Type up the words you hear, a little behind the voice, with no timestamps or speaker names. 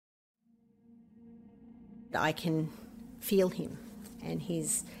I can feel him, and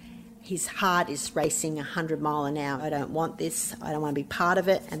his heart is racing 100 miles an hour. I don't want this, I don't want to be part of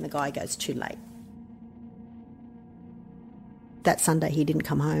it, and the guy goes too late. That Sunday he didn't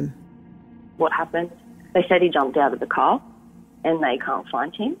come home. What happened? They said he jumped out of the car and they can't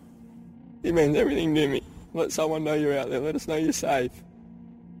find him. It means everything to me. Let someone know you're out there, let us know you're safe.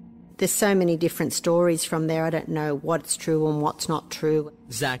 There's so many different stories from there. I don't know what's true and what's not true.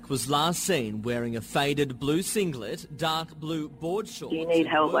 Zach was last seen wearing a faded blue singlet, dark blue board shorts. Do you need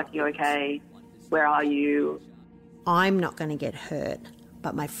help? Like, you okay? Where are you? I'm not going to get hurt,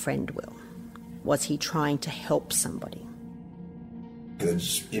 but my friend will. Was he trying to help somebody? And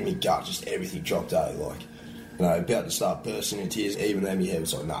just in my gut, just everything dropped out, like, you know, about to start bursting into tears. Even in my head,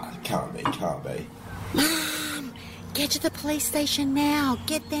 it's like, nah, it can't be. Mum, get to the police station now.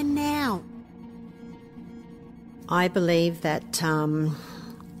 Get there now. I believe that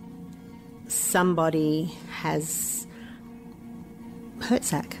somebody has hurt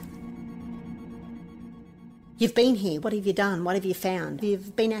Zach. You've been here. What have you done? What have you found?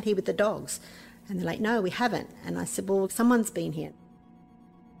 You've been out here with the dogs. And they're like, no, we haven't. And I said, well, someone's been here.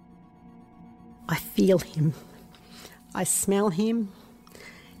 I feel him. I smell him.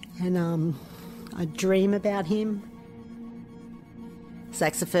 And I dream about him.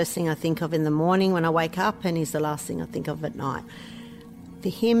 Zach's the first thing I think of in the morning when I wake up, and he's the last thing I think of at night. For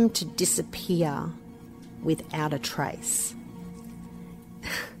him to disappear without a trace,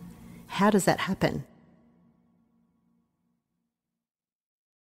 how does that happen?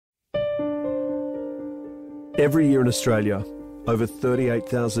 Every year in Australia, over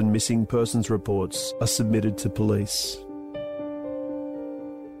 38,000 missing persons reports are submitted to police.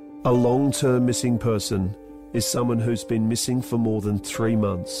 A long-term missing person is someone who's been missing for more than 3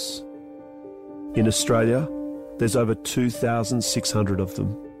 months. In Australia, there's over 2,600 of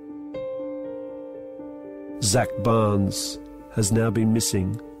them. Zach Barnes has now been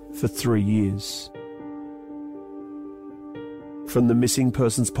missing for 3 years. From the Missing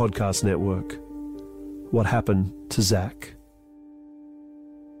Persons Podcast Network, what happened to Zach?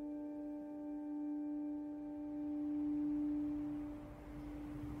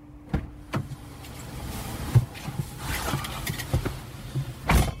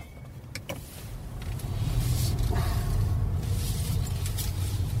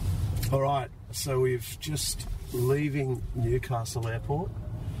 All right, so we've just leaving Newcastle Airport.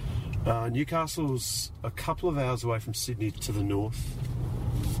 Newcastle's a couple of hours away from Sydney to the north.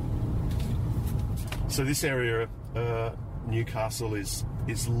 So this area, Newcastle, is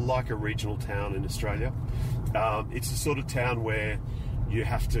like a regional town in Australia. It's the sort of town where you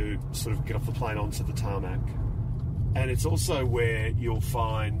have to sort of get off the plane onto the tarmac. And it's also where you'll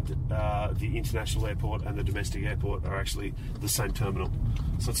find the international airport and the domestic airport are actually the same terminal.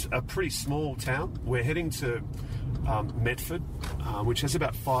 So it's a pretty small town. We're heading to Medford, which has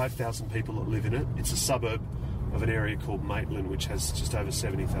about 5,000 people that live in it. It's a suburb of an area called Maitland, which has just over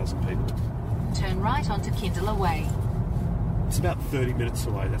 70,000 people. Turn right onto Kindler Way. It's about 30 minutes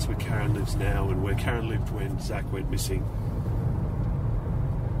away. That's where Karen lives now, and where Karen lived when Zach went missing.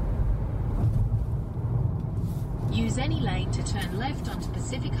 Use any lane to turn left onto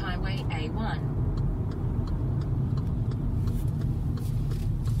Pacific Highway A1.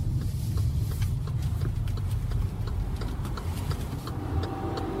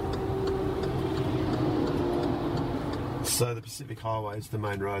 So the Pacific Highway is the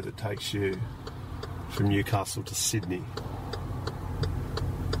main road that takes you from Newcastle to Sydney.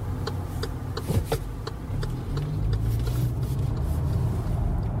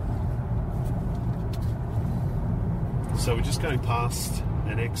 So we're just going past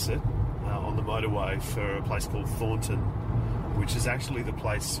an exit on the motorway for a place called Thornton, which is actually the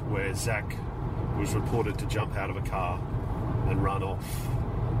place where Zach was reported to jump out of a car and run off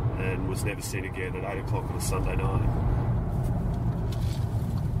and was never seen again at 8 o'clock on a Sunday night.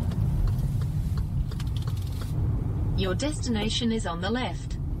 Your destination is on the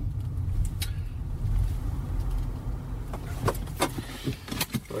left.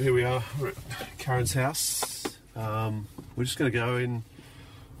 Well, here we are. We're at Karen's house. We're just going to go and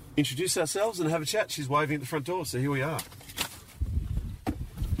introduce ourselves and have a chat. She's waving at the front door, so here we are.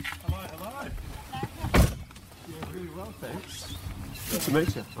 Hello. Yeah, really well, thanks. Good to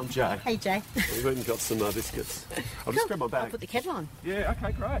meet you. I'm Jay. Hey, Jay. We've even got some biscuits. I'll just grab my bag. I'll put the kettle on. Yeah,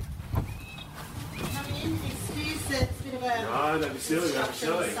 okay, great. Come in, excuse it. It's a bit of a... No, don't be silly,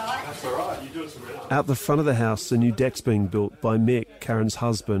 That's all right. You do it some around. Out the front of the house, a new deck's being built by Mick, Karen's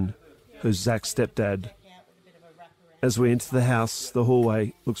husband, who's Zach's stepdad. As we enter the house, the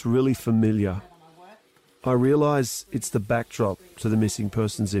hallway looks really familiar. I realise it's the backdrop to the missing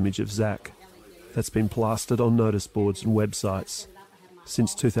person's image of Zach. that's been plastered on notice boards and websites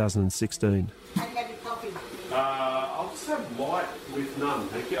since 2016. I'll just have light with none,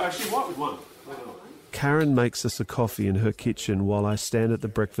 thank you. Actually, white with one. Karen makes us a coffee in her kitchen while I stand at the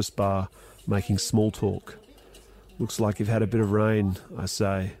breakfast bar making small talk. Looks like you've had a bit of rain, I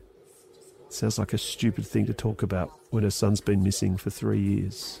say. Sounds like a stupid thing to talk about when her son's been missing for 3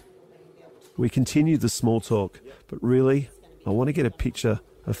 years. We continue the small talk, but really, I want to get a picture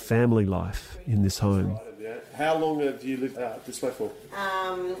of family life in this home. How long have you lived this way for?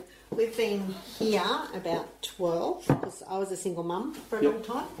 We've been here about 12, because I was a single mum for a long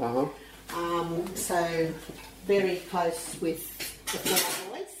time. So very close with the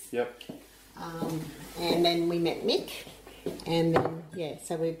 4 boys. Yep. And then we met Mick, and then,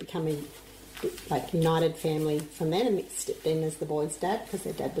 so we've become a united family from then, and Mick stepped in as the boys' dad, because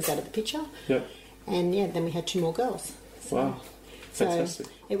their dad was out of the picture. Yep. And, then we had 2 more girls. So, wow. Fantastic.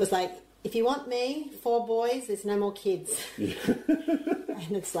 So it was like, if you want me, 4 boys, there's no more kids. Yeah.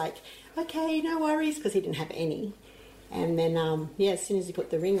 And it's like, okay, no worries, because he didn't have any. And then, as soon as he put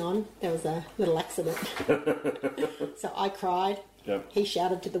the ring on, there was a little accident. So I cried. Yep. He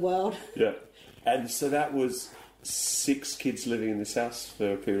shouted to the world. Yeah. And so that was 6 kids living in this house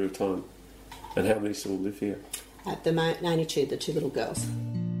for a period of time. And how many still live here? At the moment, only 2, the 2 little girls.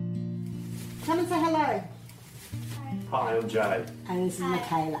 Come and say hello. Hi, I'm Jay. And this is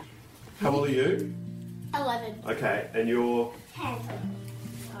Michaela. How old are you? 11. Okay, and you're? 10.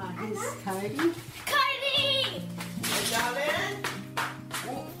 Here's Cody. Cody! Hey, darling.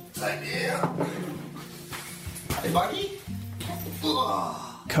 Oh, thank you. Hey, buddy.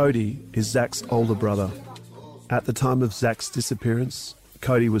 Cody is Zach's older brother. At the time of Zach's disappearance,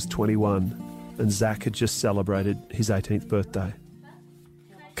 Cody was 21 and Zach had just celebrated his 18th birthday.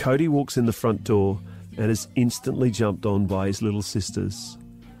 Cody walks in the front door and is instantly jumped on by his little sisters.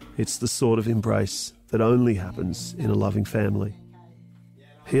 It's the sort of embrace that only happens in a loving family.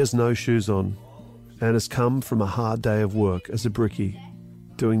 He has no shoes on and has come from a hard day of work as a brickie,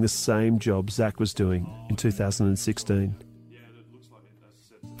 doing the same job Zach was doing in 2016.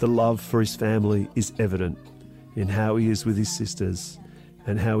 The love for his family is evident in how he is with his sisters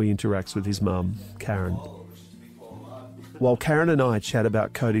and how he interacts with his mum, Karen. While Karen and I chat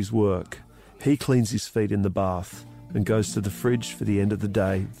about Cody's work, he cleans his feet in the bath and goes to the fridge for the end of the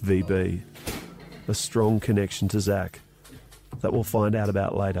day VB, a strong connection to Zach that we'll find out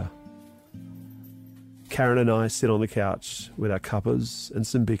about later. Karen and I sit on the couch with our cuppas and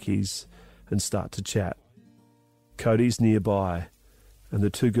some bickies and start to chat. Cody's nearby and the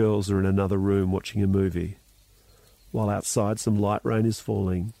 2 girls are in another room watching a movie, while outside some light rain is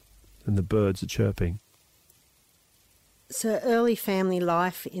falling and the birds are chirping. So early family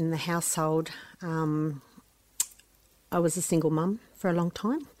life in the household, I was a single mum for a long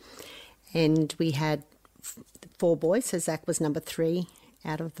time, and we had 4 boys, so Zach was number 3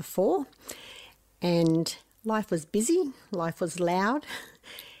 out of the 4, and life was busy, life was loud,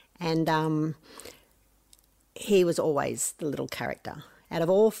 and he was always the little character. Out of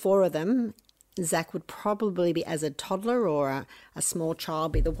all 4 of them, Zach would probably be, as a toddler or a small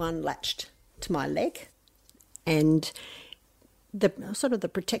child, be the one latched to my leg, and the sort of the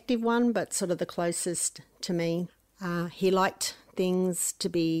protective one, but sort of the closest to me. He liked things to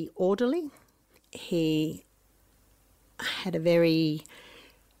be orderly. He had a very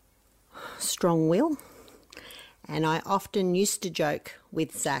strong will, and I often used to joke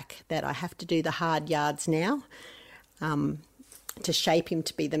with Zach that I have to do the hard yards now to shape him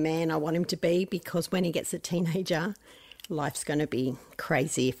to be the man I want him to be, because when he gets a teenager, life's going to be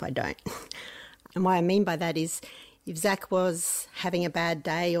crazy if I don't. And what I mean by that is, if Zach was having a bad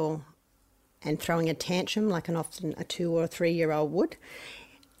day and throwing a tantrum like often a 2 or 3-year-old would,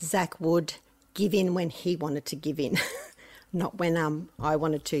 Zach would give in when he wanted to give in, not when I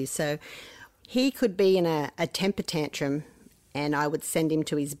wanted to. So he could be in a temper tantrum and I would send him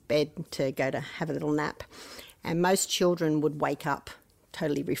to his bed to go to have a little nap. And most children would wake up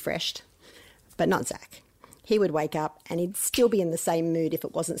totally refreshed, but not Zach. He would wake up and he'd still be in the same mood if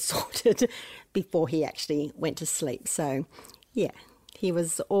it wasn't sorted before he actually went to sleep. So, yeah, he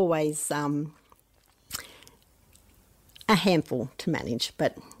was always a handful to manage.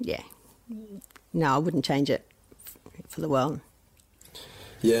 But, yeah, no, I wouldn't change it for the world.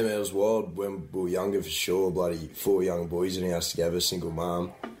 Yeah, man, it was wild when we were younger for sure. Bloody 4 young boys in the house together, single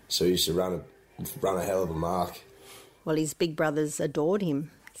mum. So he used to run a hell of a mark. Well, his big brothers adored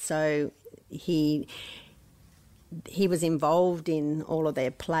him. So he was involved in all of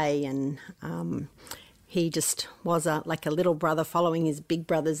their play, and he just was like a little brother following his big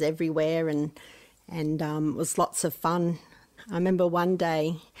brothers everywhere, and was lots of fun. I remember one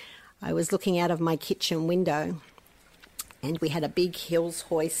day I was looking out of my kitchen window and we had a big Hills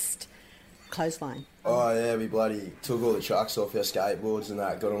Hoist clothesline. Oh yeah, we bloody took all the trucks off our skateboards and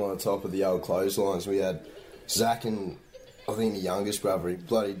that, got them on the top of the old clotheslines. We had Zach and I think the youngest brother, he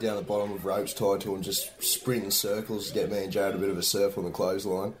bloody down the bottom of ropes tied to him, just sprinting circles to get me and Jared a bit of a surf on the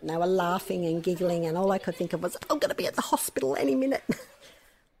clothesline. They were laughing and giggling and all I could think of was, I'm going to be at the hospital any minute.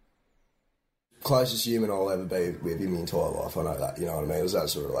 Closest human I'll ever be with in my entire life, I know that, you know what I mean? It was that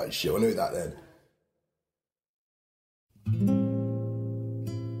sort of relationship. I knew that then.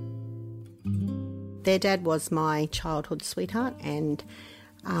 Their dad was my childhood sweetheart and,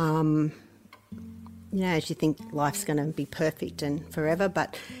 as you think life's going to be perfect and forever,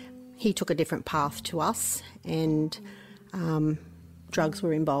 but he took a different path to us and drugs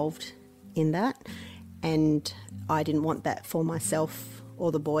were involved in that and I didn't want that for myself or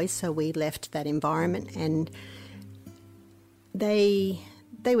the boys, so we left that environment and they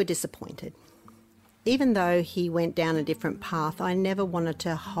were disappointed. Even though he went down a different path, I never wanted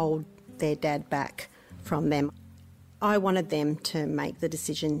to hold their dad back from them. I wanted them to make the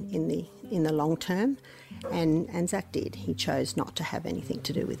decision in the long term, and Zach did. He chose not to have anything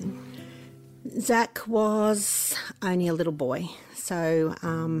to do with him. Zach was only a little boy, so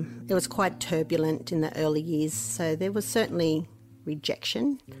it was quite turbulent in the early years, so there was certainly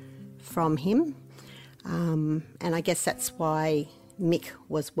rejection from him, and I guess that's why Mick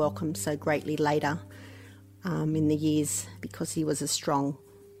was welcomed so greatly later in the years, because he was a strong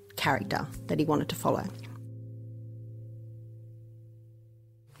character that he wanted to follow.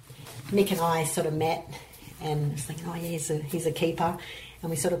 Mick and I sort of met and was thinking, oh yeah, he's a keeper,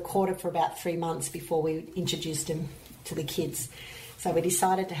 and we sort of courted for about 3 months before we introduced him to the kids. So we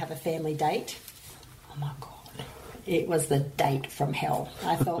decided to have a family date. Oh my God. It was the date from hell.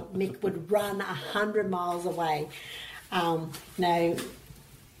 I thought Mick would run 100 miles away.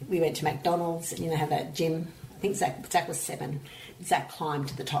 We went to McDonald's, have that gym. I think Zach was 7. Zach climbed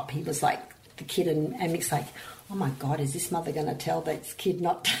to the top. He was like the kid, and Mick's like, oh my God, is this mother going to tell this kid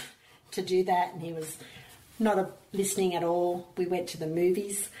not to do that? And he was not listening at all. We went to the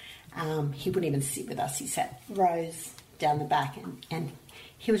movies. He wouldn't even sit with us. He sat rows down the back, and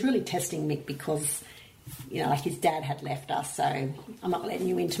he was really testing Mick because, his dad had left us, so I'm not letting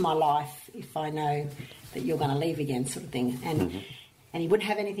you into my life if I know that you're going to leave again, sort of thing. And he wouldn't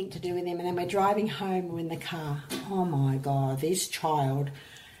have anything to do with him. And then we're driving home, we're in the car. Oh my God, this child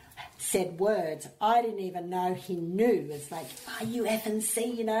said words I didn't even know he knew. It's like, are you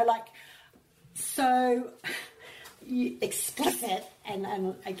FNC? So explicit.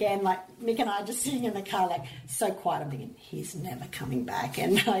 And again, like Mick and I are just sitting in the car, like so quiet. I'm thinking, he's never coming back.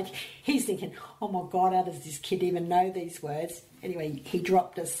 And he's thinking, oh my God, how does this kid even know these words? Anyway, he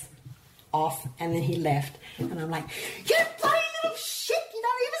dropped us off and then he left. And I'm like, you bloody little shit, he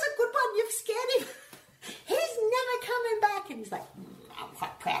was a good one, you've scared him. He's never coming back. And he's like, I'm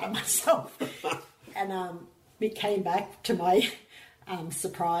quite proud of myself. And Mick came back to my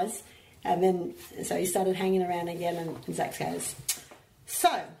surprise. And then, so he started hanging around again, and Zach goes,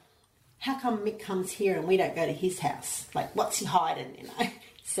 so, how come Mick comes here and we don't go to his house? Like, what's he hiding,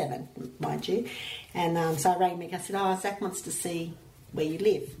 7, mind you. And so I rang Mick, I said, Zach wants to see where you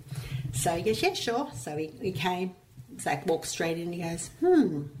live. So he goes, yeah, sure. So he came, Zach walked straight in and he goes,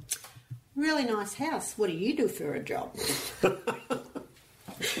 really nice house. What do you do for a job?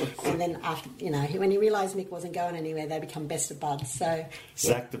 And then after, when he realised Mick wasn't going anywhere, they become best of buds. So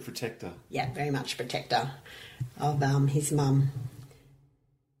Zach the protector. Yeah, very much protector of his mum.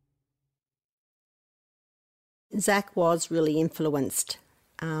 Zach was really influenced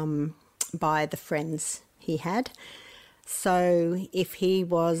by the friends he had. So if he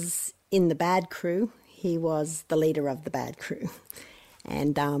was in the bad crew, he was the leader of the bad crew.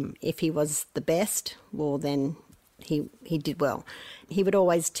 And if he was the best, well, then he did well. He would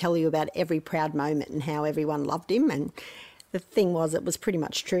always tell you about every proud moment and how everyone loved him. And the thing was, it was pretty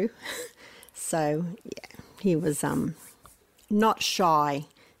much true. So, yeah, he was not shy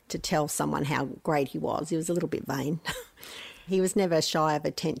to tell someone how great he was. He was a little bit vain. He was never shy of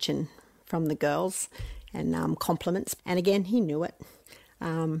attention from the girls and compliments. And again, he knew it.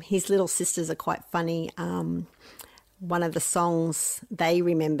 His little sisters are quite funny. One of the songs they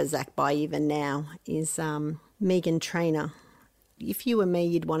remember Zach by even now is Megan Trainor. If you were me,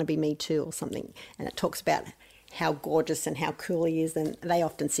 you'd want to be me too, or something. And it talks about how gorgeous and how cool he is. And they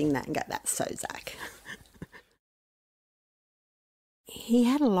often sing that and go, that's so Zach. He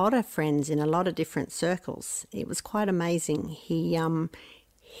had a lot of friends in a lot of different circles. It was quite amazing. He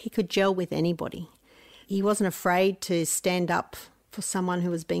could gel with anybody. He wasn't afraid to stand up for someone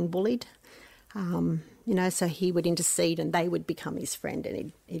who was being bullied. so he would intercede and they would become his friend,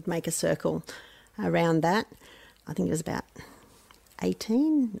 and he'd make a circle around that. I think he was about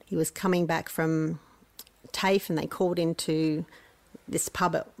 18. He was coming back from TAFE and they called into this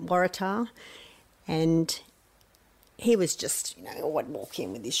pub at Waratah, and he was just, would walk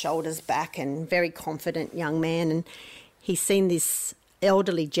in with his shoulders back and very confident young man, and he's seen this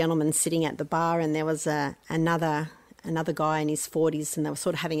elderly gentleman sitting at the bar, and there was another guy in his 40s, and they were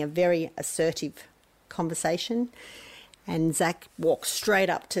sort of having a very assertive conversation. And Zach walked straight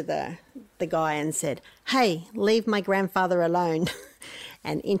up to the guy and said, "Hey, leave my grandfather alone,"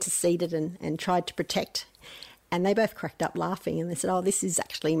 and interceded and tried to protect. And they both cracked up laughing, and they said, "Oh, this is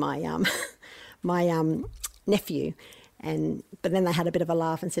actually my nephew." But then they had a bit of a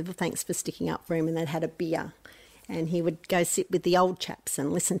laugh and said, "Well, thanks for sticking up for him," and they'd had a beer. And he would go sit with the old chaps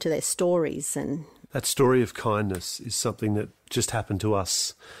and listen to their stories. And that story of kindness is something that just happened to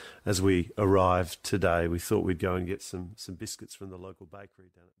us as we arrived today. We thought we'd go and get some biscuits from the local bakery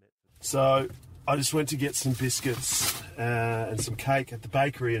down at Metford. So I just went to get some biscuits and some cake at the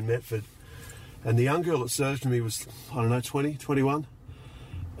bakery in Metford. And the young girl that served me was, 20, 21.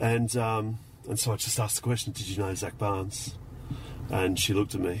 And so I just asked the question, "Did you know Zach Barnes?" And she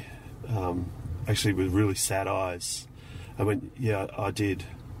looked at me, actually with really sad eyes. I went, "Yeah, I did."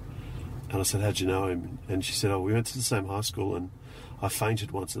 And I said, "How'd you know him?" And she said, "Oh, we went to the same high school, and I fainted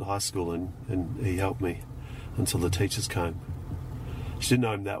once at high school, and he helped me until the teachers came." She didn't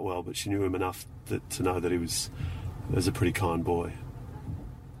know him that well, but she knew him enough to know that he was a pretty kind boy.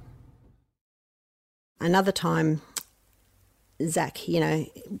 Another time, Zach,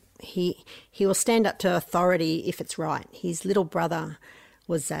 he will stand up to authority if it's right. His little brother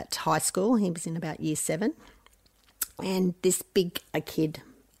was at high school. He was in about year 7. And this big kid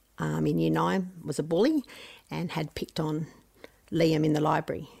in year 9 was a bully and had picked on Liam in the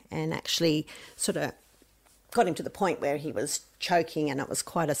library, and actually sort of got him to the point where he was choking, and it was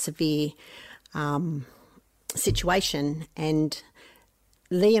quite a severe situation. And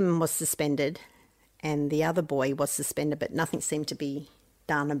Liam was suspended and the other boy was suspended, but nothing seemed to be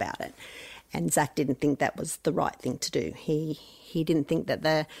done about it. And Zach didn't think that was the right thing to do. He didn't think that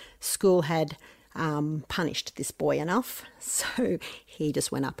the school had punished this boy enough, so he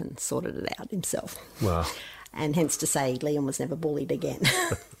just went up and sorted it out himself. Wow. And hence to say Liam was never bullied again.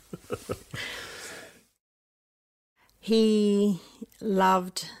 He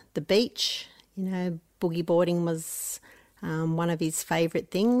loved the beach. Boogie boarding was one of his favourite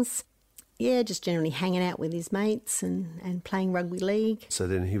things. Yeah, just generally hanging out with his mates and playing rugby league. So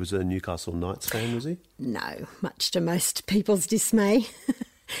then he was a Newcastle Knights fan, was he? No, much to most people's dismay.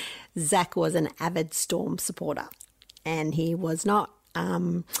 Zach was an avid Storm supporter, and he was not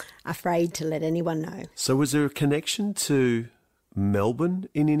afraid to let anyone know. So was there a connection to Melbourne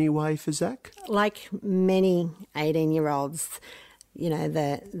in any way for Zach? Like many 18-year-olds,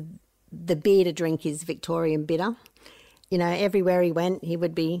 the beer to drink is Victorian bitter. Everywhere he went, he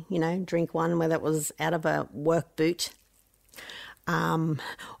would be, drink one, whether it was out of a work boot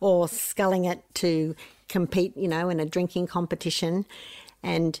or sculling it to compete, in a drinking competition.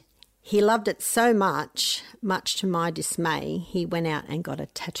 And he loved it so much to my dismay, he went out and got a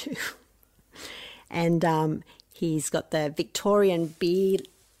tattoo. And he's got the Victorian beer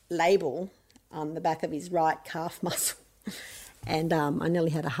label on the back of his right calf muscle. And I nearly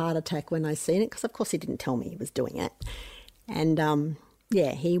had a heart attack when I seen it, because of course he didn't tell me he was doing it. And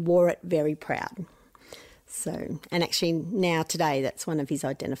he wore it very proud. So, and actually now today, that's one of his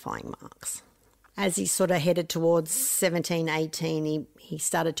identifying marks. As he sort of headed towards 17, 18, he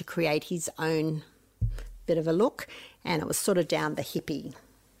started to create his own bit of a look, and it was sort of down the hippie,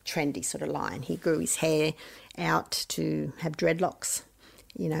 trendy sort of line. He grew his hair out to have dreadlocks,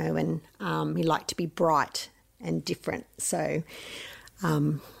 and he liked to be bright and different. So,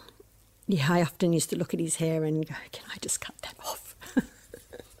 I often used to look at his hair and go, can I just cut that off?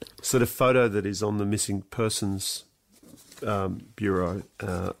 So the photo that is on the Missing Persons Bureau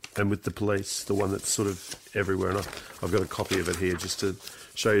and with the police, the one that's sort of everywhere, and I've got a copy of it here just to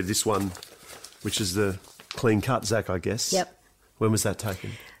show you this one, which is the clean cut Zach, I guess. Yep. When was that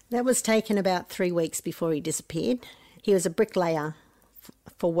taken? That was taken about 3 weeks before he disappeared. He was a bricklayer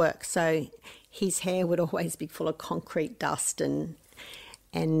for work, so his hair would always be full of concrete dust and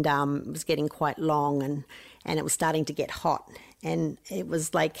it was getting quite long and it was starting to get hot. And it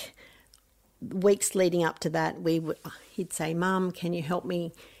was like weeks leading up to that, he'd say, "Mum, can you help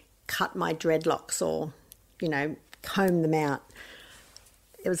me cut my dreadlocks or, comb them out?"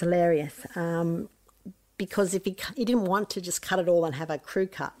 It was hilarious because if he didn't want to just cut it all and have a crew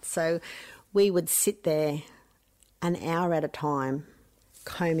cut. So we would sit there an hour at a time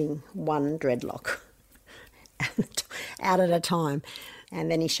combing one dreadlock. out at a time. And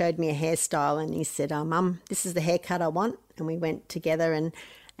then he showed me a hairstyle and he said, Mum, this is the haircut I want. And we went together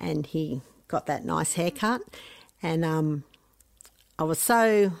and he got that nice haircut. And I was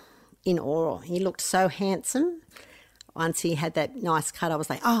so in awe. He looked so handsome. Once he had that nice cut, I was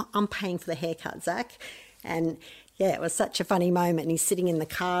like, oh, I'm paying for the haircut, Zach. And yeah, it was such a funny moment. And he's sitting in the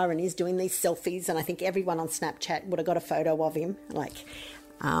car and he's doing these selfies. And I think everyone on Snapchat would have got a photo of him.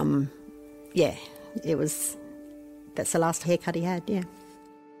 Yeah, that's the last haircut he had, yeah.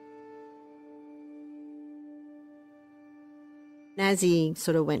 As he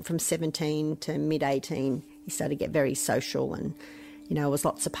sort of went from 17 to mid-18, he started to get very social and, you know, it was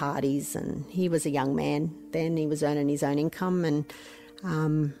lots of parties, and he was a young man then. He was earning his own income and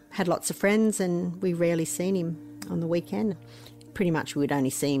had lots of friends, and we rarely seen him on the weekend. Pretty much we would only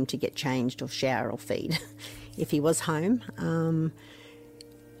see him to get changed or shower or feed if he was home.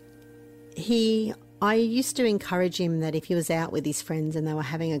 I used to encourage him that if he was out with his friends and they were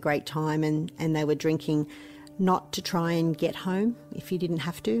having a great time and they were drinking, not to try and get home if he didn't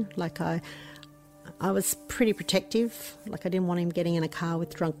have to. I was pretty protective. I didn't want him getting in a car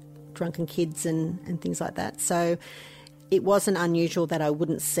with drunken kids and things like that. So it wasn't unusual that I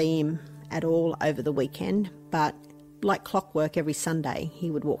wouldn't see him at all over the weekend, but like clockwork, every Sunday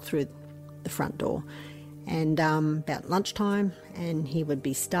he would walk through the front door and about lunchtime, and he would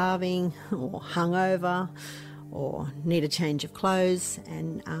be starving or hungover or need a change of clothes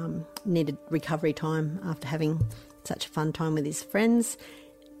and needed recovery time after having such a fun time with his friends,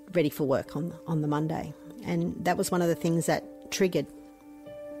 ready for work on the Monday. And that was one of the things that triggered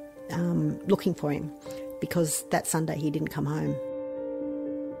looking for him, because that Sunday he didn't come home.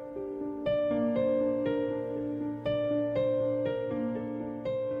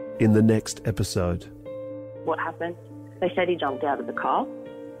 In the next episode. What happened? They said he jumped out of the car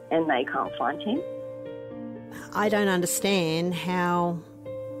and they can't find him. I don't understand how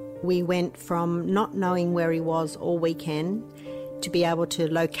we went from not knowing where he was all weekend to be able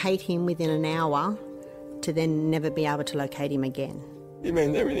to locate him within an hour to then never be able to locate him again. He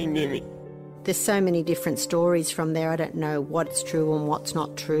meant everything to me. There's so many different stories from there. I don't know what's true and what's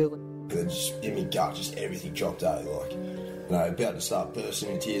not true. It just in my gut, just everything dropped out. About to start bursting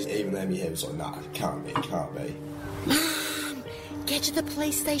in tears. Even then, my head was like, nah, it can't be. Mum, get to the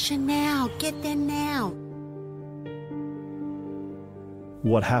police station now. Get there now.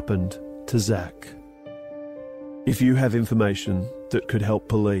 What happened to Zach? If you have information that could help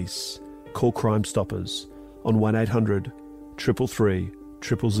police, call Crime Stoppers on 1800 333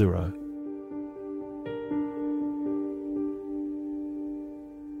 000.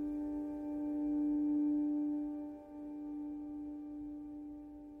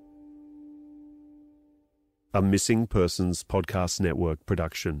 A Missing Persons Podcast Network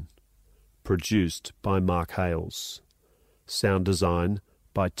production. Produced by Mark Hales. Sound design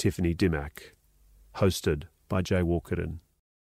by Tiffany Dimmack. Hosted by Jay Walkerton.